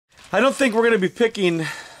I don't think we're going to be picking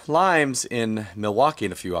limes in Milwaukee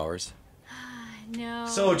in a few hours. No.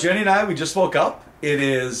 So Jenny and I, we just woke up. It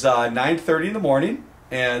is 9:30 in the morning,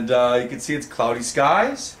 and you can see it's cloudy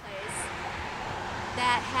skies.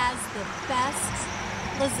 That has the best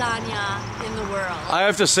lasagna in the world. I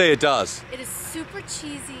have to say it does. It is super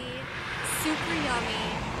cheesy, super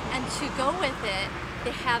yummy, and to go with it,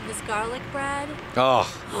 they have this garlic bread. Oh.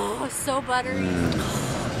 Oh, so buttery.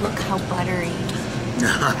 Look how buttery. You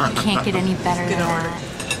can't get any better than that.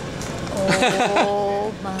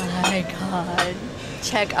 Oh my god.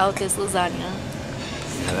 Check out this lasagna.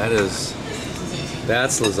 Yeah,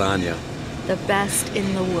 that's lasagna. The best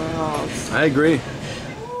in the world. I agree.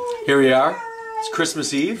 Here we are. It's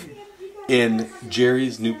Christmas Eve in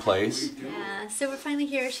Jerry's new place. Yeah, so we're finally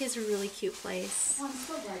here. She has a really cute place.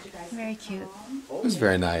 Very cute. It's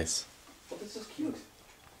very nice. Well, this is cute.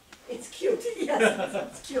 It's cute. Yes,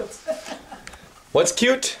 it's cute. What's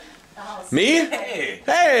cute? Me? Hey!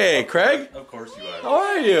 Hey, Craig. Of course you are. How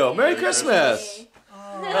are you? Merry Christmas.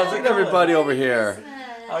 Look at everybody over here.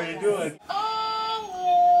 How are you doing?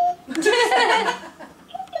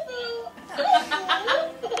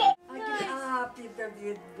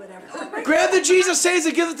 Whatever. Grab the Jesus Saves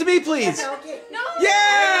and give it to me, please. Okay. No!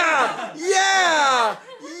 Yeah! Yeah!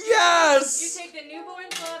 Yes! You take the newborn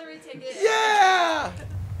lottery ticket. Yeah!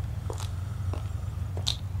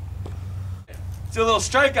 Do a little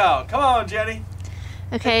strikeout. Come on, Jenny.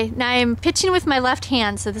 Okay, now I'm pitching with my left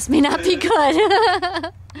hand, so this may not be good.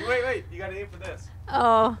 Wait. You gotta aim for this.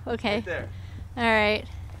 Oh, okay. Right there. All right.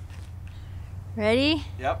 Ready?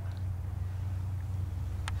 Yep.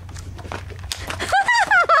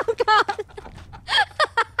 Oh, God.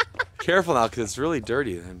 Careful now, because it's really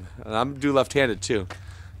dirty. And I'm do left-handed too.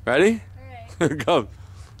 Ready? All right. Here it goes.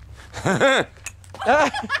 I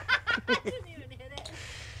didn't even hit it.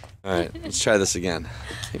 All right, let's try this again.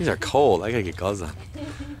 These are cold. I gotta get gloves on.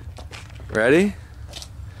 Ready? All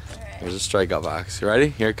right. Here's a strikeout box. You ready?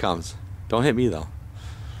 Here it comes. Don't hit me though.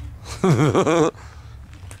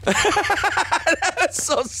 That's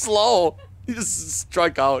so slow. You just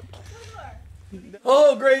struck out.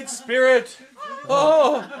 Oh, great spirit!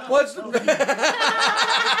 Oh, what's the...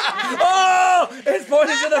 Oh, it's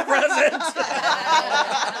pointing to the present.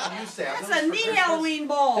 That's a neat Halloween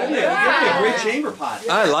ball. That'd be a great chamber pot.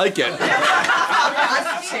 I like it. That's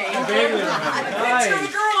a change. Picture of a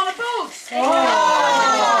girl on a boat.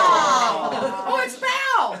 Oh, it's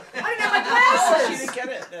Val. I didn't have my glasses. She didn't get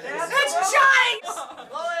it. It's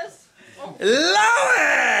Giants.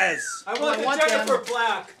 Lois! I want the Jennifer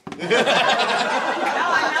black.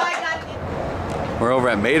 We're over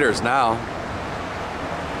at Mater's now.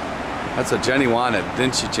 That's what Jenny wanted,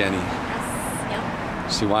 didn't she, Jenny?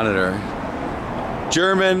 Yep. She wanted her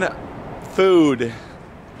German food. This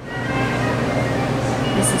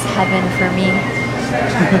is heaven for me. I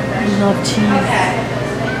love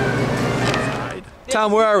cheese.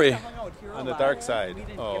 Tom, where are we? On the dark side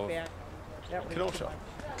of Kenosha.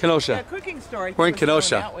 Kenosha. Cooking story. We're in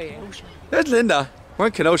Kenosha. There's Linda. We're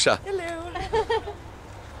in Kenosha. Hello.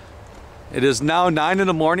 It is now 9 in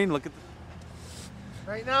the morning. Look at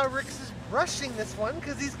Right now, Rick's is rushing this one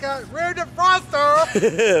because he's got rare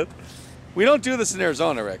defroster. We don't do this in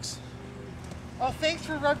Arizona, Rex. Oh, thanks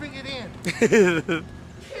for rubbing it in.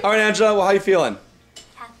 All right, Angela, well, how you feeling?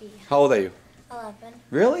 Happy. How old are you? 11.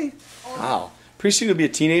 Really? Wow. Pretty soon you'll be a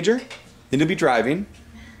teenager. Then you'll be driving.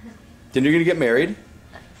 Then you're gonna get married.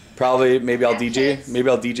 Probably, maybe I'll DJ. kids. Maybe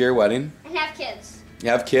I'll DJ your wedding. And have kids. You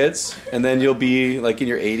have kids, and then you'll be like in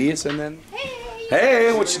your 80s, and then.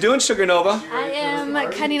 Hey, what you doing, Sugar Nova? I am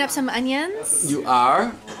cutting up some onions. You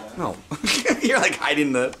are? No. You're like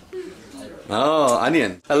hiding the. Oh,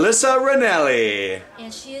 onion. Alyssa Ranelli.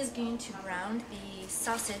 And she is going to brown the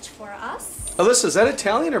sausage for us. Alyssa, is that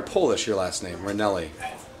Italian or Polish, your last name? Ranelli.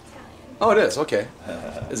 Oh, it is. Okay.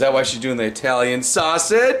 Is that why she's doing the Italian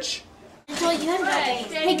sausage? Well, you have that.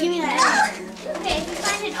 Hey, give me that. Okay, if you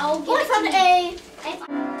find an O, give it to me. A.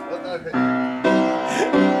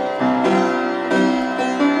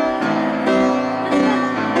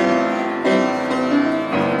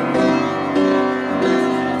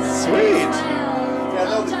 Sweet. Yeah,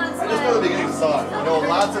 no, I just know the beginnings of song. I know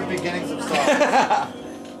lots of beginnings of songs.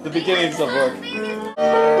 The beginnings of work.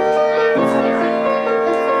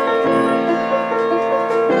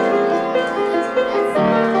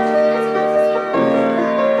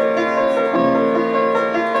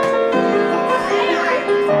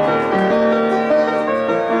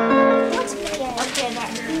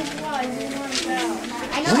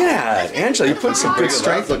 Look at that. Angela, you put some good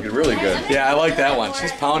strength. That's looking really good. Yeah, I like that one.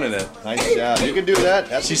 She's pounding it. Nice job. You can do that.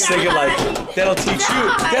 That's She's thinking like, that'll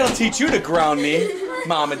teach you to ground me.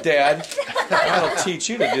 Mom and Dad. That'll teach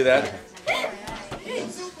you to do that.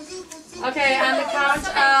 Okay, on the count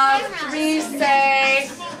of 3, say,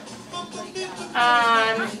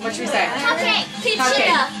 what should we say? Cupcake.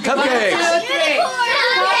 Cupcakes. 1, 2, 3.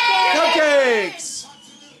 Cupcakes.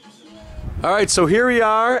 All right, so here we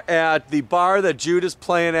are at the bar that Jude is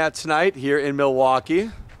playing at tonight here in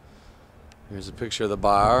Milwaukee. Here's a picture of the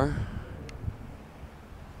bar.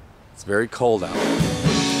 It's very cold out.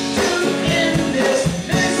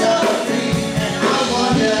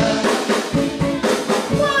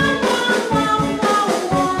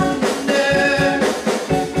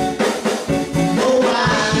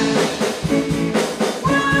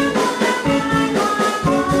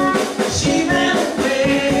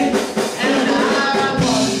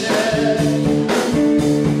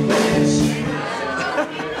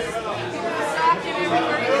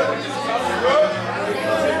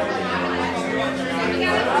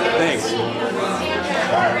 Thanks.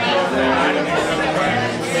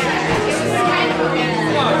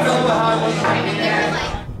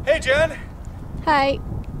 Hey Jen, Hi.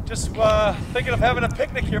 just thinking of having a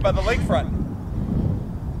picnic here by the lakefront.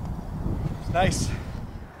 It's nice.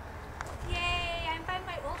 Yay, I'm by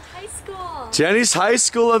my old high school. Jenny's High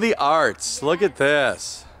School of the Arts. Look at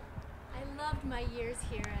this. I loved my years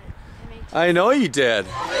here at MHS. I know you did.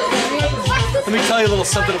 Let me tell you a little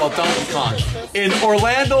something about Donkey Kong. In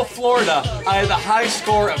Orlando, Florida, I had the high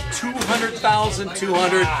score of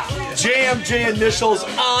 200,200 JMJ initials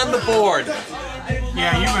on the board.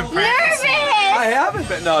 Yeah, you've been practicing. I haven't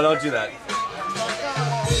been. No, don't do that.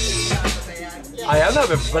 I have not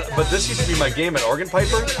been, but this used to be my game at Organ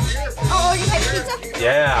Piper. Oh, Organ Piper Pizza?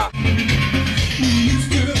 Yeah.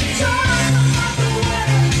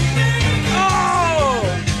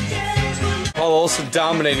 Paul Olsen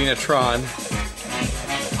dominating a Tron.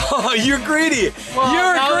 Oh, you're greedy. Well,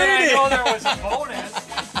 you're now greedy. that I know there was a bonus.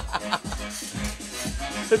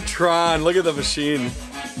 The Tron. Look at the machine.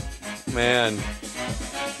 Man.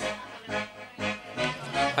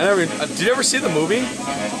 I never. Did you ever see the movie?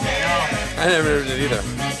 I never did either.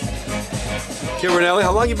 Okay, Renelli,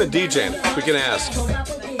 how long you been DJing? We can ask.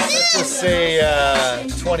 Let's just say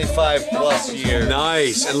 25 plus years.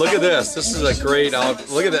 Nice. And look at this. This is a great out.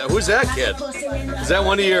 Look at that. Who's that kid? Is that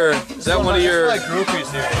one of your? Is that one of your? Like groupies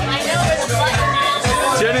here.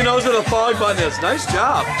 Jenny knows where the fog button is. Nice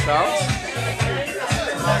job, Charles.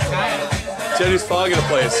 Jenny's fogging the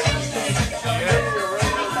place.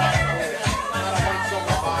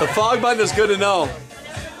 The fog button is good to know.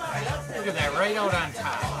 Look at that, right out on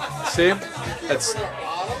top. See? That's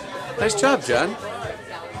nice job, Jen.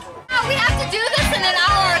 We have to do this in an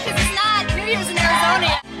hour because it's not New Year's in Arizona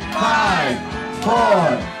yet. 5,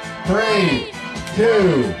 4, 3,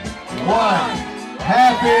 2, 1.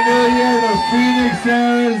 Happy New Year to Phoenix,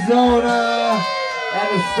 Arizona, and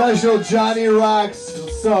a special Johnny Rocks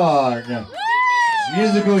song.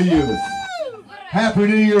 Musical Youth. Happy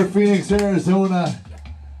New Year, Phoenix, Arizona.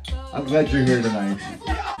 I'm glad you're here tonight.